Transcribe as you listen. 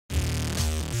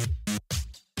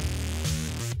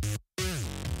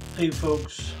Hey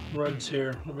folks, Ruds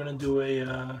here. We're going to do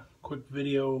a quick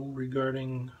video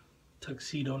regarding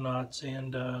tuxedo knots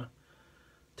and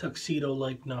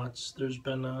tuxedo-like knots. There's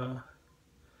been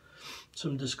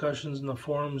some discussions in the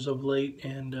forums of late,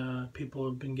 and people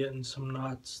have been getting some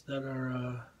knots that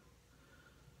are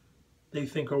they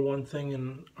think are one thing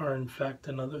and are in fact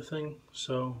another thing.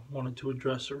 So wanted to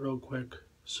address it real quick.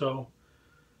 So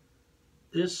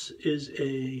this is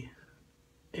an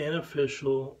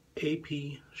official AP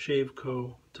Shave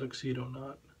Co. tuxedo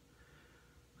knot.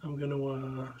 I'm going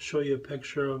to show you a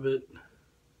picture of it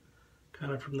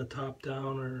kind of from the top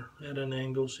down or at an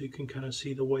angle so you can kind of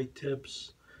see the white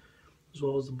tips as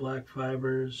well as the black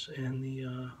fibers and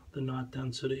the knot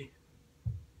density.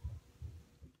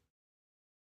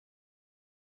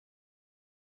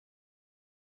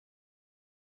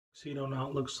 Tuxedo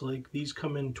knot looks like these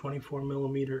come in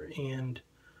 24mm and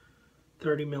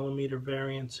 30mm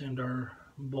variants and are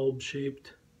bulb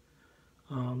shaped.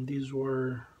 These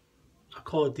were, I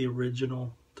call it the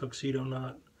original tuxedo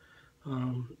knot.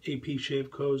 AP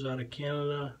Shave Co.'s out of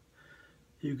Canada.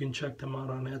 You can check them out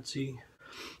on Etsy.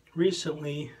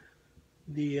 Recently,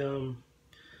 the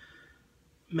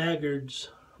Maggard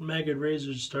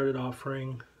razors started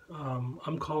offering,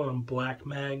 I'm calling them black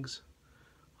mags,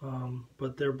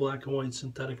 but they're black and white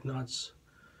synthetic knots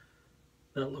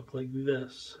that look like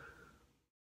this.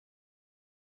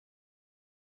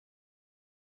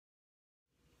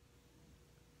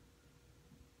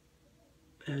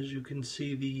 As you can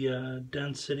see, the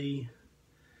density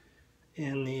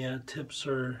and the tips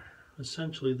are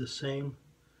essentially the same.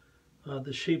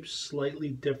 The shape's slightly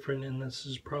different, and this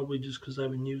is probably just because I've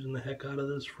been using the heck out of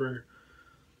this for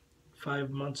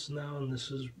 5 months now, and this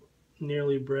is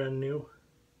nearly brand new.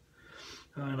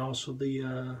 And also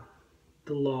the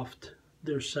loft,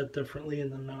 they're set differently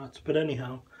in the knots. But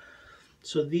anyhow,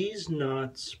 so these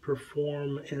knots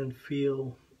perform and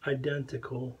feel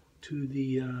identical to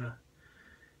the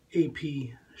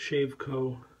AP Shave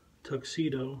Co.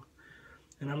 tuxedo,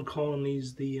 and I'm calling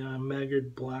these the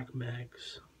Maggard Black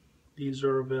Mags. These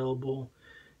are available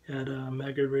at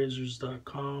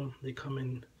maggardrazors.com. They come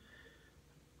in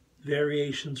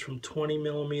variations from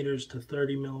 20mm to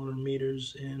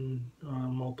 30mm in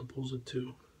multiples of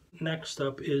 2. Next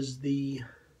up is the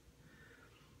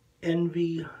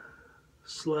Envy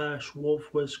 /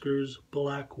 Wolf Whiskers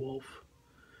Black Wolf,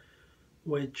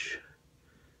 which,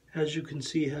 as you can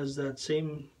see, has that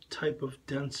same type of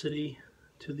density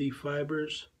to the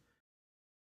fibers.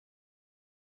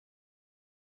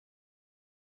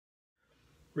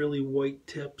 Really white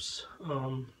tips.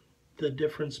 The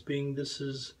difference being this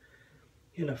is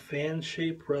in a fan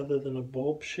shape rather than a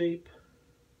bulb shape.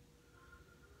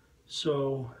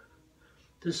 So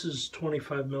this is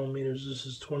 25mm, this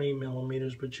is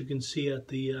 20mm, but you can see at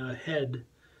the head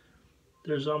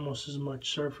there's almost as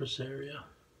much surface area.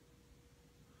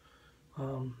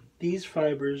 These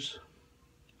fibers,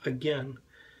 again,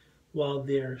 while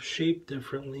they're shaped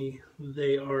differently,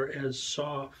 they are as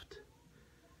soft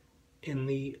and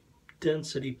the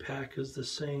density pack is the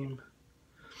same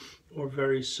or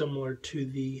very similar to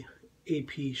the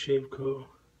AP Shave Co.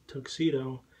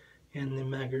 tuxedo and the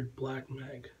Maggard Black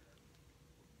Mag.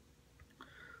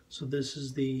 So this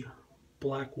is the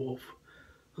Black Wolf,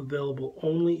 available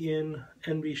only in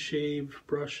Envy Shave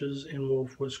brushes and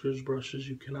Wolf Whiskers brushes.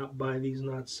 You cannot buy these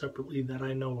knots separately that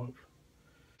I know of.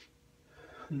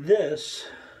 This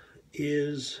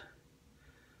is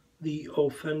the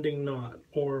offending knot,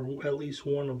 or at least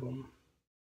one of them.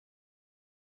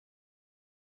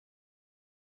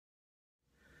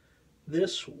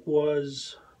 This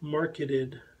was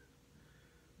marketed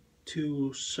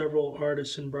to several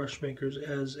artisan brush makers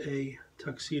as a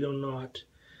tuxedo knot,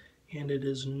 and it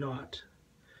is not.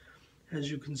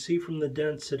 As you can see from the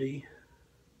density,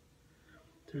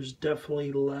 there's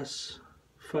definitely less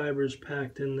fibers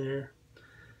packed in there.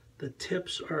 The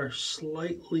tips are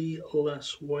slightly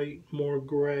less white, more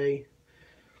gray.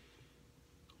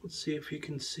 Let's see if you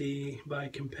can see by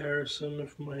comparison,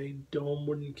 if my dome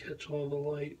wouldn't catch all the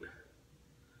light.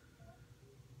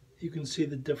 You can see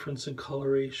the difference in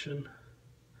coloration.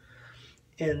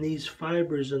 And these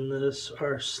fibers in this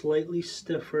are slightly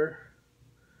stiffer,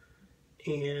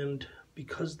 and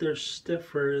because they're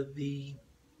stiffer, the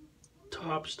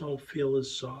tops don't feel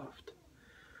as soft.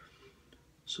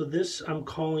 So this I'm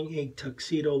calling a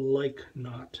tuxedo-like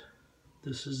knot.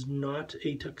 This is not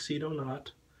a tuxedo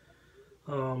knot.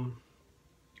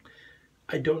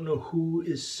 I don't know who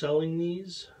is selling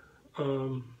these.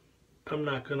 I'm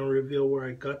not going to reveal where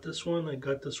I got this one. I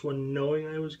got this one knowing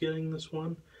I was getting this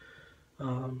one.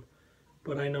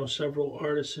 but I know several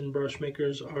artisan brush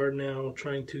makers are now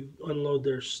trying to unload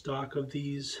their stock of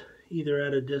these, either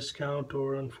at a discount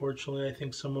or, unfortunately, I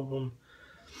think some of them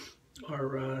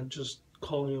are just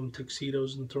calling them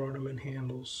tuxedos and throwing them in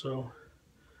handles. So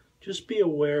just be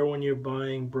aware when you're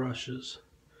buying brushes.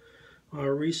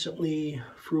 Recently,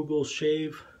 Frugal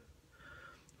Shave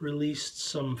released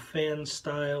some fan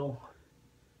style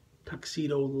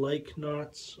tuxedo-like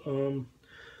knots,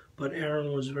 but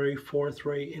Aaron was very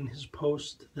forthright in his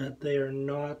post that they are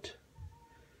not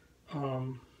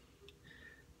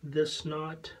this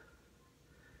knot.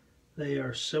 They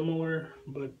are similar,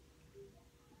 but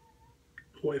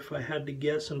if I had to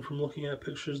guess, and from looking at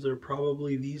pictures, they're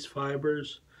probably these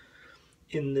fibers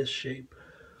in this shape.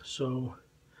 So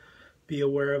be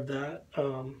aware of that.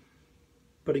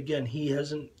 But again, he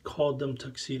hasn't called them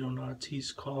tuxedo knots.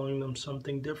 He's calling them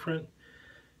something different,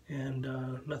 and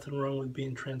nothing wrong with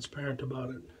being transparent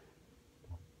about it.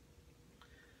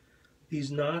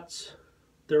 These knots,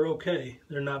 they're okay.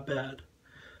 They're not bad.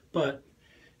 But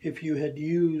if you had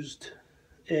used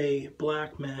a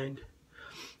black mag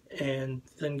and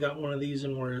then got one of these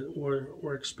and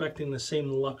we're expecting the same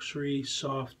luxury,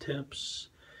 soft tips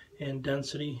and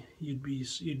density, you'd be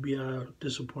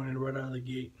disappointed right out of the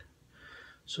gate.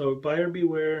 So buyer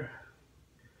beware.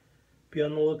 Be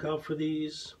on the lookout for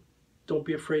these. Don't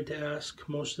be afraid to ask.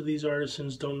 Most of these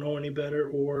artisans don't know any better,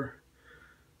 or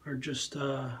are just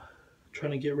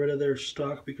trying to get rid of their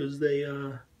stock because they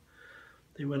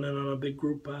went in on a big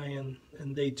group buy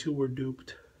and they too were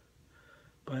duped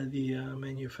by the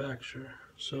manufacturer.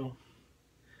 So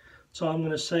that's all I'm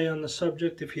going to say on the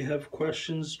subject. If you have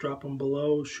questions, drop them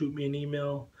below. Shoot me an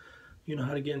email. You know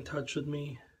how to get in touch with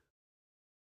me.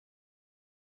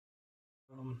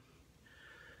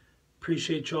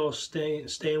 Appreciate y'all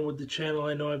staying with the channel.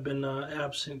 I know I've been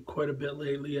absent quite a bit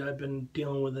lately. I've been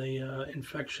dealing with a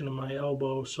infection in my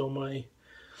elbow, so my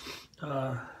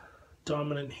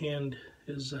dominant hand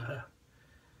is I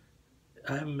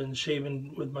haven't been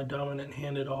shaving with my dominant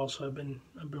hand at all, so I've been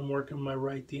working my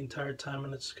right the entire time,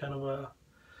 and it's kind of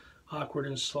awkward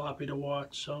and sloppy to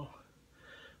watch. So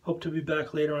hope to be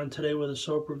back later on today with a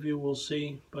soap review. We'll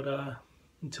see, but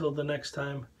until the next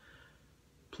time,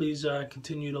 please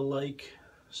continue to like,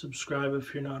 subscribe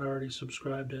if you're not already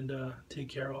subscribed, and take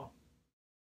care all.